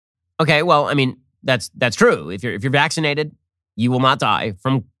 Okay, well, I mean, that's true. If you're vaccinated, you will not die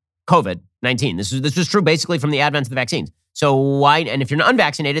from COVID-19. This was true basically from the advent of the vaccines. So why? And if you're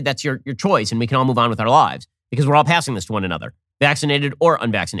unvaccinated, that's your choice, and we can all move on with our lives because we're all passing this to one another, vaccinated or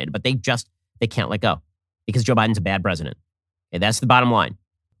unvaccinated. But they can't let go because Joe Biden's a bad president. Okay, that's the bottom line.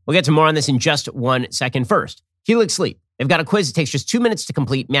 We'll get to more on this in just 1 second. First, Helix Sleep. They've got a quiz that takes just 2 minutes to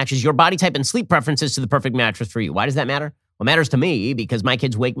complete, matches your body type and sleep preferences to the perfect mattress for you. Why does that matter? Well, it matters to me because my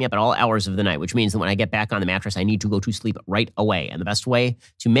kids wake me up at all hours of the night, which means that when I get back on the mattress, I need to go to sleep right away. And the best way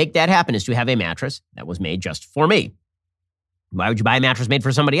to make that happen is to have a mattress that was made just for me. Why would you buy a mattress made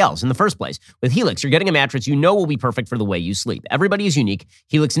for somebody else in the first place? With Helix, you're getting a mattress you know will be perfect for the way you sleep. Everybody is unique.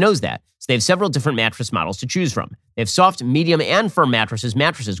 Helix knows that. So they have several different mattress models to choose from. They have soft, medium, and firm mattresses.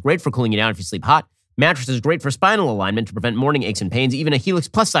 Mattresses great for cooling you down if you sleep hot. Mattresses great for spinal alignment to prevent morning aches and pains. Even a Helix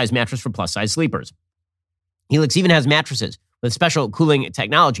plus-size mattress for plus-size sleepers. Helix even has mattresses with special cooling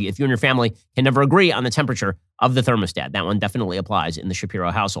technology if you and your family can never agree on the temperature of the thermostat. That one definitely applies in the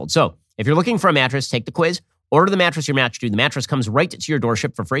Shapiro household. So if you're looking for a mattress, take the quiz. Order the mattress you're matched to. The mattress comes right to your door,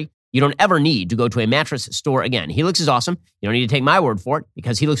 shipped for free. You don't ever need to go to a mattress store again. Helix is awesome. You don't need to take my word for it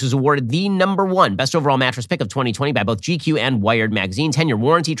because Helix was awarded the #1 best overall mattress pick of 2020 by both GQ and Wired magazine. 10-year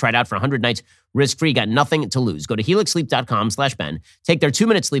warranty, tried out for 100 nights, risk-free, got nothing to lose. Go to helixsleep.com/Ben. Take their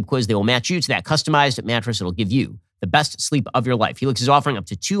 2-minute sleep quiz. They will match you to that customized mattress. It'll give you the best sleep of your life. Helix is offering up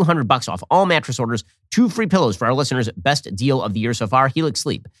to $200 off all mattress orders, 2 free pillows for our listeners. Best deal of the year so far.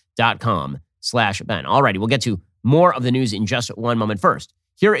 helixsleep.com/Ben. Alrighty, we'll get to more of the news in just one moment. First,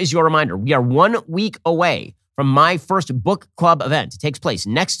 here is your reminder. We are 1 week away from my first book club event. It takes place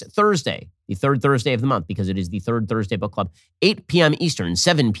next Thursday, the third Thursday of the month, because it is the third Thursday book club, 8 p.m. Eastern,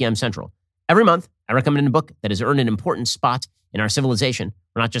 7 p.m. Central. Every month, I recommend a book that has earned an important spot in our civilization.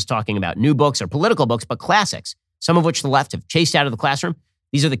 We're not just talking about new books or political books, but classics, some of which the left have chased out of the classroom.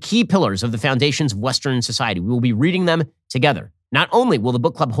 These are the key pillars of the foundations of Western society. We will be reading them together. Not only will the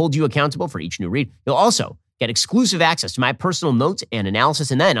book club hold you accountable for each new read, you'll also get exclusive access to my personal notes and analysis.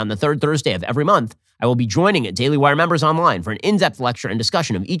 And then on the third Thursday of every month, I will be joining Daily Wire members online for an in-depth lecture and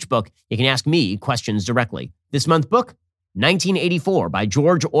discussion of each book. You can ask me questions directly. This month's book, 1984 by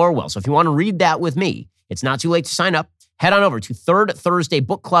George Orwell. So if you want to read that with me, it's not too late to sign up. Head on over to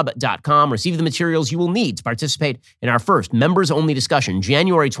thirdthursdaybookclub.com. Receive the materials you will need to participate in our first members-only discussion,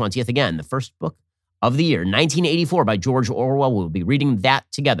 January 20th. Again, the first book of the year, 1984 by George Orwell. We'll be reading that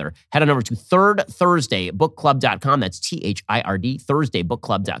together. Head on over to thirdthursdaybookclub.com. That's THIRD,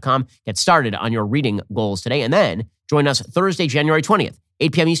 thursdaybookclub.com. Get started on your reading goals today. And then join us Thursday, January 20th,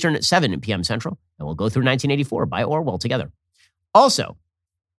 8 p.m. Eastern, 7 p.m. Central. And we'll go through 1984 by Orwell together. Also,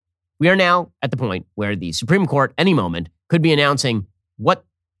 we are now at the point where the Supreme Court, any moment, could be announcing what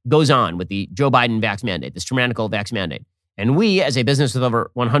goes on with the Joe Biden vax mandate, this tyrannical vax mandate. And we, as a business with over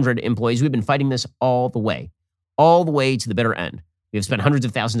 100 employees, we've been fighting this all the way to the bitter end. We have spent hundreds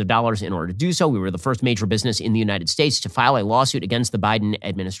of thousands of dollars in order to do so. We were the first major business in the United States to file a lawsuit against the Biden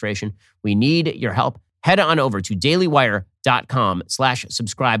administration. We need your help. Head on over to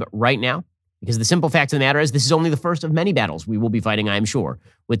dailywire.com/subscribe right now, because the simple fact of the matter is this is only the first of many battles we will be fighting, I am sure,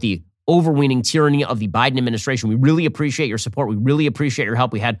 with the overweening tyranny of the Biden administration. We really appreciate your support. We really appreciate your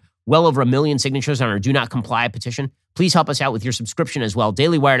help. We had well over 1 million signatures on our Do Not Comply petition. Please help us out with your subscription as well.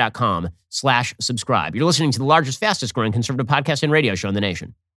 dailywire.com/subscribe. You're listening to the largest, fastest growing conservative podcast and radio show in the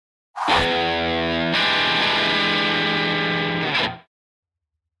nation.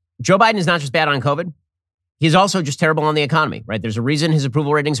 Joe Biden is not just bad on COVID. He's also just terrible on the economy, right? There's a reason his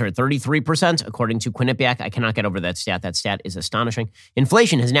approval ratings are at 33%, according to Quinnipiac. I cannot get over that stat. That stat is astonishing.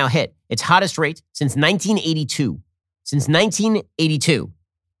 Inflation has now hit its hottest rate since 1982. Since 1982.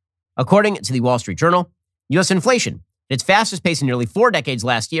 According to the Wall Street Journal, U.S. inflation at its fastest pace in nearly 4 decades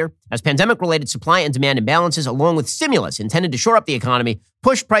last year, as pandemic-related supply and demand imbalances, along with stimulus intended to shore up the economy,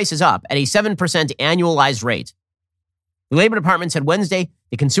 pushed prices up at a 7% annualized rate. The Labor Department said Wednesday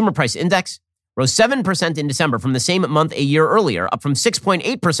the Consumer Price Index rose 7% in December from the same month a year earlier, up from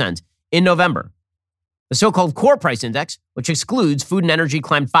 6.8% in November. The so-called Core Price Index, which excludes food and energy,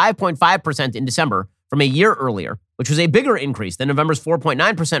 climbed 5.5% in December from a year earlier, which was a bigger increase than November's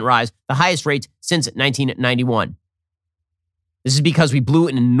 4.9% rise, the highest rate since 1991. This is because we blew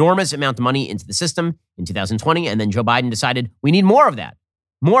an enormous amount of money into the system in 2020, and then Joe Biden decided we need more of that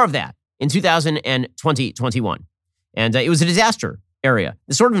in 2021. And it was a disaster area.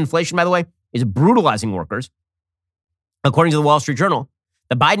 This sort of inflation, by the way, is brutalizing workers. According to the Wall Street Journal,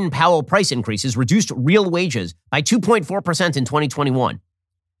 the Biden-Powell price increases reduced real wages by 2.4% in 2021.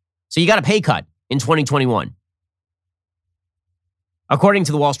 So you got a pay cut in 2021. According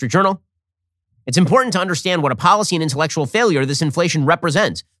to the Wall Street Journal, it's important to understand what a policy and intellectual failure this inflation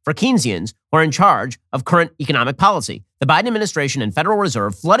represents for Keynesians who are in charge of current economic policy. The Biden administration and Federal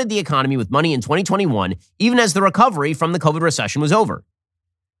Reserve flooded the economy with money in 2021, even as the recovery from the COVID recession was over.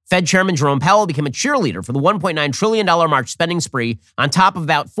 Fed Chairman Jerome Powell became a cheerleader for the $1.9 trillion March spending spree on top of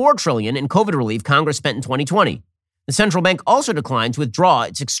about $4 trillion in COVID relief Congress spent in 2020. The central bank also declined to withdraw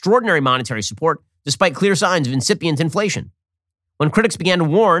its extraordinary monetary support despite clear signs of incipient inflation. When critics began to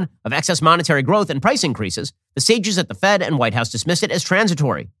warn of excess monetary growth and price increases, the sages at the Fed and White House dismissed it as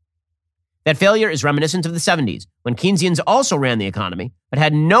transitory. That failure is reminiscent of the 70s, when Keynesians also ran the economy, but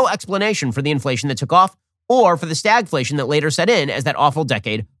had no explanation for the inflation that took off or for the stagflation that later set in as that awful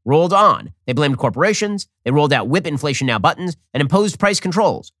decade rolled on. They blamed corporations, they rolled out whip inflation now buttons, and imposed price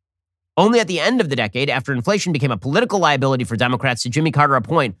controls. Only at the end of the decade, after inflation became a political liability for Democrats, did Jimmy Carter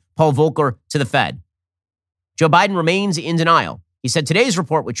appoint Paul Volcker to the Fed. Joe Biden remains in denial. He said today's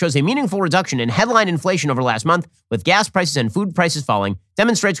report, which shows a meaningful reduction in headline inflation over last month, with gas prices and food prices falling,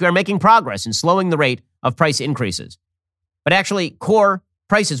 demonstrates we are making progress in slowing the rate of price increases. But actually, core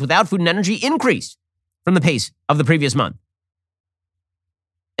prices without food and energy increased from the pace of the previous month.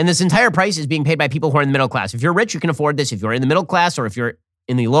 And this entire price is being paid by people who are in the middle class. If you're rich, you can afford this. If you're in the middle class or if you're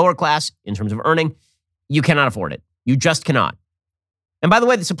in the lower class in terms of earning, you cannot afford it. You just cannot. And by the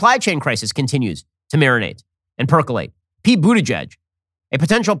way, the supply chain crisis continues to marinate and percolate. Pete Buttigieg, a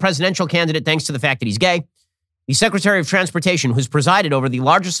potential presidential candidate thanks to the fact that he's gay, the Secretary of Transportation who's presided over the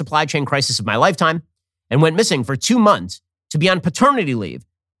largest supply chain crisis of my lifetime and went missing for 2 months to be on paternity leave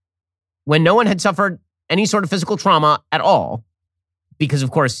when no one had suffered any sort of physical trauma at all, because,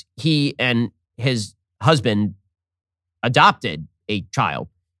 of course, he and his husband adopted a child.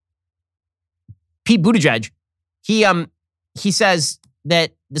 Pete Buttigieg, he says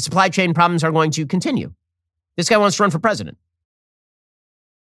that the supply chain problems are going to continue. This guy wants to run for president.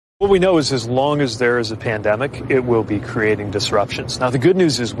 What we know is as long as there is a pandemic, it will be creating disruptions. Now, the good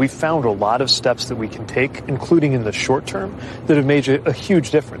news is we found a lot of steps that we can take, including in the short term, that have made a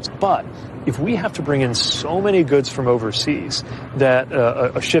huge difference. But if we have to bring in so many goods from overseas that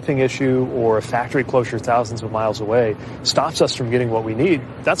a shipping issue or a factory closure thousands of miles away stops us from getting what we need,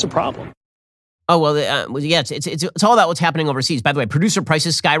 that's a problem. Oh, well, yeah, it's all about what's happening overseas. By the way, producer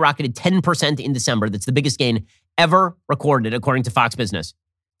prices skyrocketed 10% in December. That's the biggest gain ever recorded, according to Fox Business.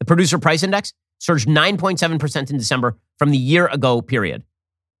 The producer price index surged 9.7% in December from the year ago period.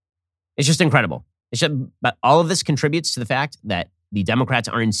 It's just incredible. But all of this contributes to the fact that the Democrats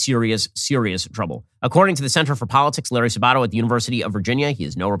are in serious, serious trouble. According to the Center for Politics, Larry Sabato at the University of Virginia, he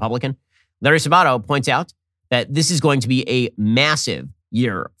is no Republican. Larry Sabato points out that this is going to be a massive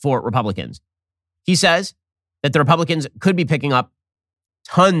year for Republicans. He says that the Republicans could be picking up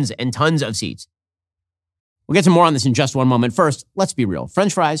tons and tons of seats. We'll get to more on this in just one moment. First, let's be real.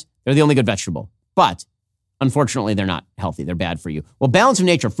 French fries, they're the only good vegetable. But unfortunately, they're not healthy. They're bad for you. Well, Balance of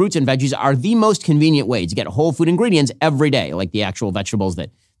Nature fruits and veggies are the most convenient way to get whole food ingredients every day, like the actual vegetables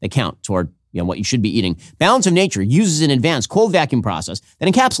that count toward what you should be eating. Balance of Nature uses an advanced cold vacuum process that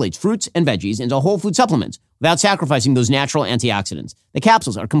encapsulates fruits and veggies into whole food supplements without sacrificing those natural antioxidants. The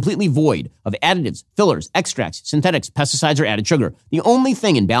capsules are completely void of additives, fillers, extracts, synthetics, pesticides, or added sugar. The only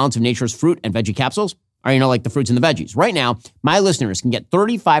thing in Balance of Nature's fruit and veggie capsules are, like the fruits and the veggies. Right now, my listeners can get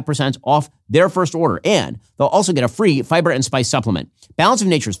 35% off their first order, and they'll also get a free fiber and spice supplement. Balance of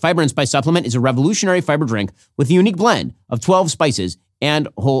Nature's fiber and spice supplement is a revolutionary fiber drink with a unique blend of 12 spices and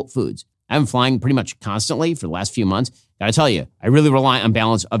whole foods. I've been flying pretty much constantly for the last few months. Gotta tell you, I really rely on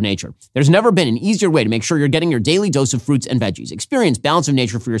Balance of Nature. There's never been an easier way to make sure you're getting your daily dose of fruits and veggies. Experience Balance of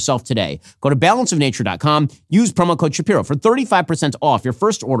Nature for yourself today. Go to balanceofnature.com, use promo code Shapiro for 35% off your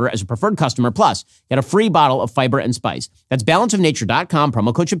first order as a preferred customer, plus get a free bottle of fiber and spice. That's balanceofnature.com,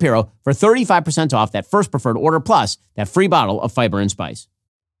 promo code Shapiro for 35% off that first preferred order, plus that free bottle of fiber and spice.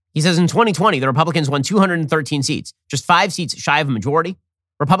 He says in 2020, the Republicans won 213 seats, just 5 seats shy of a majority.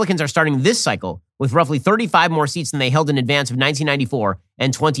 Republicans are starting this cycle with roughly 35 more seats than they held in advance of 1994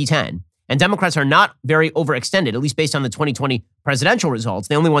 and 2010. And Democrats are not very overextended, at least based on the 2020 presidential results.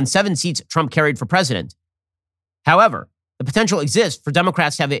 They only won 7 seats Trump carried for president. However, the potential exists for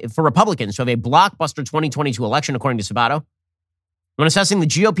Republicans to have a blockbuster 2022 election, according to Sabato. When assessing the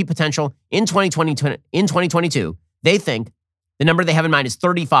GOP potential in 2022, they think the number they have in mind is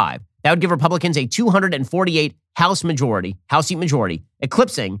 35. That would give Republicans a 248 House seat majority,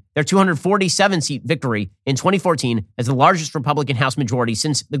 eclipsing their 247-seat victory in 2014 as the largest Republican House majority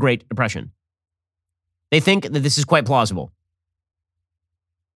since the Great Depression. They think that this is quite plausible.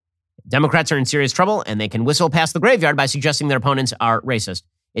 Democrats are in serious trouble, and they can whistle past the graveyard by suggesting their opponents are racist.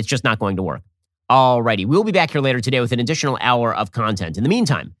 It's just not going to work. Alrighty, we'll be back here later today with an additional hour of content. In the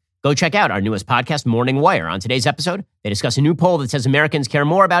meantime, go check out our newest podcast, Morning Wire. On today's episode, they discuss a new poll that says Americans care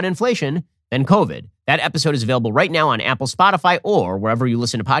more about inflation than COVID. That episode is available right now on Apple, Spotify, or wherever you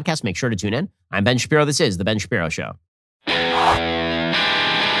listen to podcasts. Make sure to tune in. I'm Ben Shapiro. This is The Ben Shapiro Show.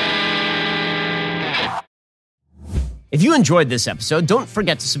 If you enjoyed this episode, don't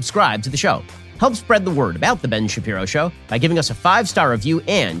forget to subscribe to the show. Help spread the word about The Ben Shapiro Show by giving us a 5-star review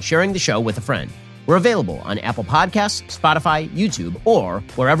and sharing the show with a friend. We're available on Apple Podcasts, Spotify, YouTube, or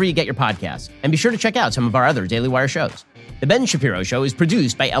wherever you get your podcasts. And be sure to check out some of our other Daily Wire shows. The Ben Shapiro Show is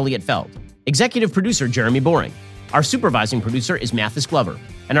produced by Elliot Feld. Executive producer Jeremy Boring. Our supervising producer is Mathis Glover.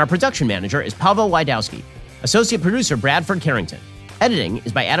 And our production manager is Pavel Wydowski. Associate producer Bradford Carrington. Editing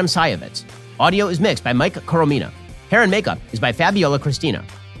is by Adam Sayevitz. Audio is mixed by Mike Coromina. Hair and makeup is by Fabiola Cristina.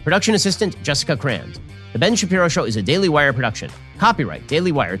 Production assistant Jessica Crand. The Ben Shapiro Show is a Daily Wire production. Copyright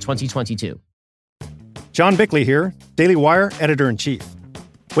Daily Wire 2022. John Bickley here, Daily Wire editor-in-chief.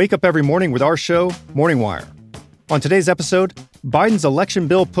 Wake up every morning with our show, Morning Wire. On today's episode, Biden's election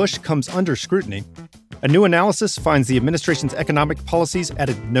bill push comes under scrutiny. A new analysis finds the administration's economic policies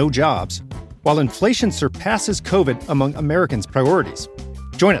added no jobs, while inflation surpasses COVID among Americans' priorities.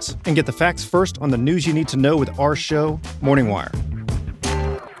 Join us and get the facts first on the news you need to know with our show, Morning Wire.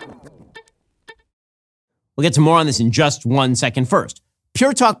 We'll get to more on this in just 1 second. First,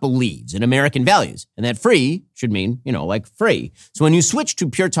 Pure Talk believes in American values, and that free should mean, like free. So when you switch to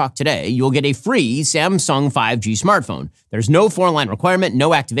Pure Talk today, you'll get a free Samsung 5G smartphone. There's no 4-line requirement,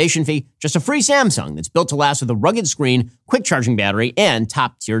 no activation fee, just a free Samsung that's built to last with a rugged screen, quick charging battery, and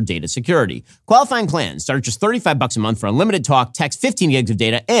top-tier data security. Qualifying plans start at just $35 a month for unlimited talk, text, 15 gigs of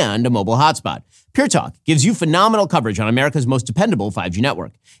data, and a mobile hotspot. Pure Talk gives you phenomenal coverage on America's most dependable 5G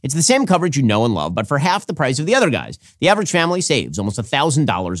network. It's the same coverage you know and love, but for half the price of the other guys. The average family saves almost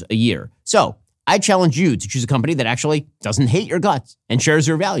 $1,000 a year. So, I challenge you to choose a company that actually doesn't hate your guts and shares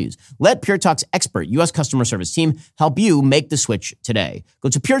your values. Let Pure Talk's expert U.S. customer service team help you make the switch today. Go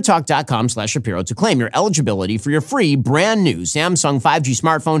to puretalk.com/Shapiro to claim your eligibility for your free brand new Samsung 5G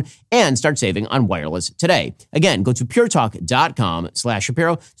smartphone and start saving on wireless today. Again, go to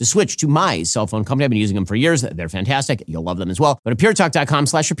puretalk.com/Shapiro to switch to my cell phone company. I've been using them for years. They're fantastic. You'll love them as well. Go to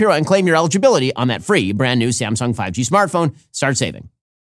puretalk.com/Shapiro and claim your eligibility on that free brand new Samsung 5G smartphone. Start saving.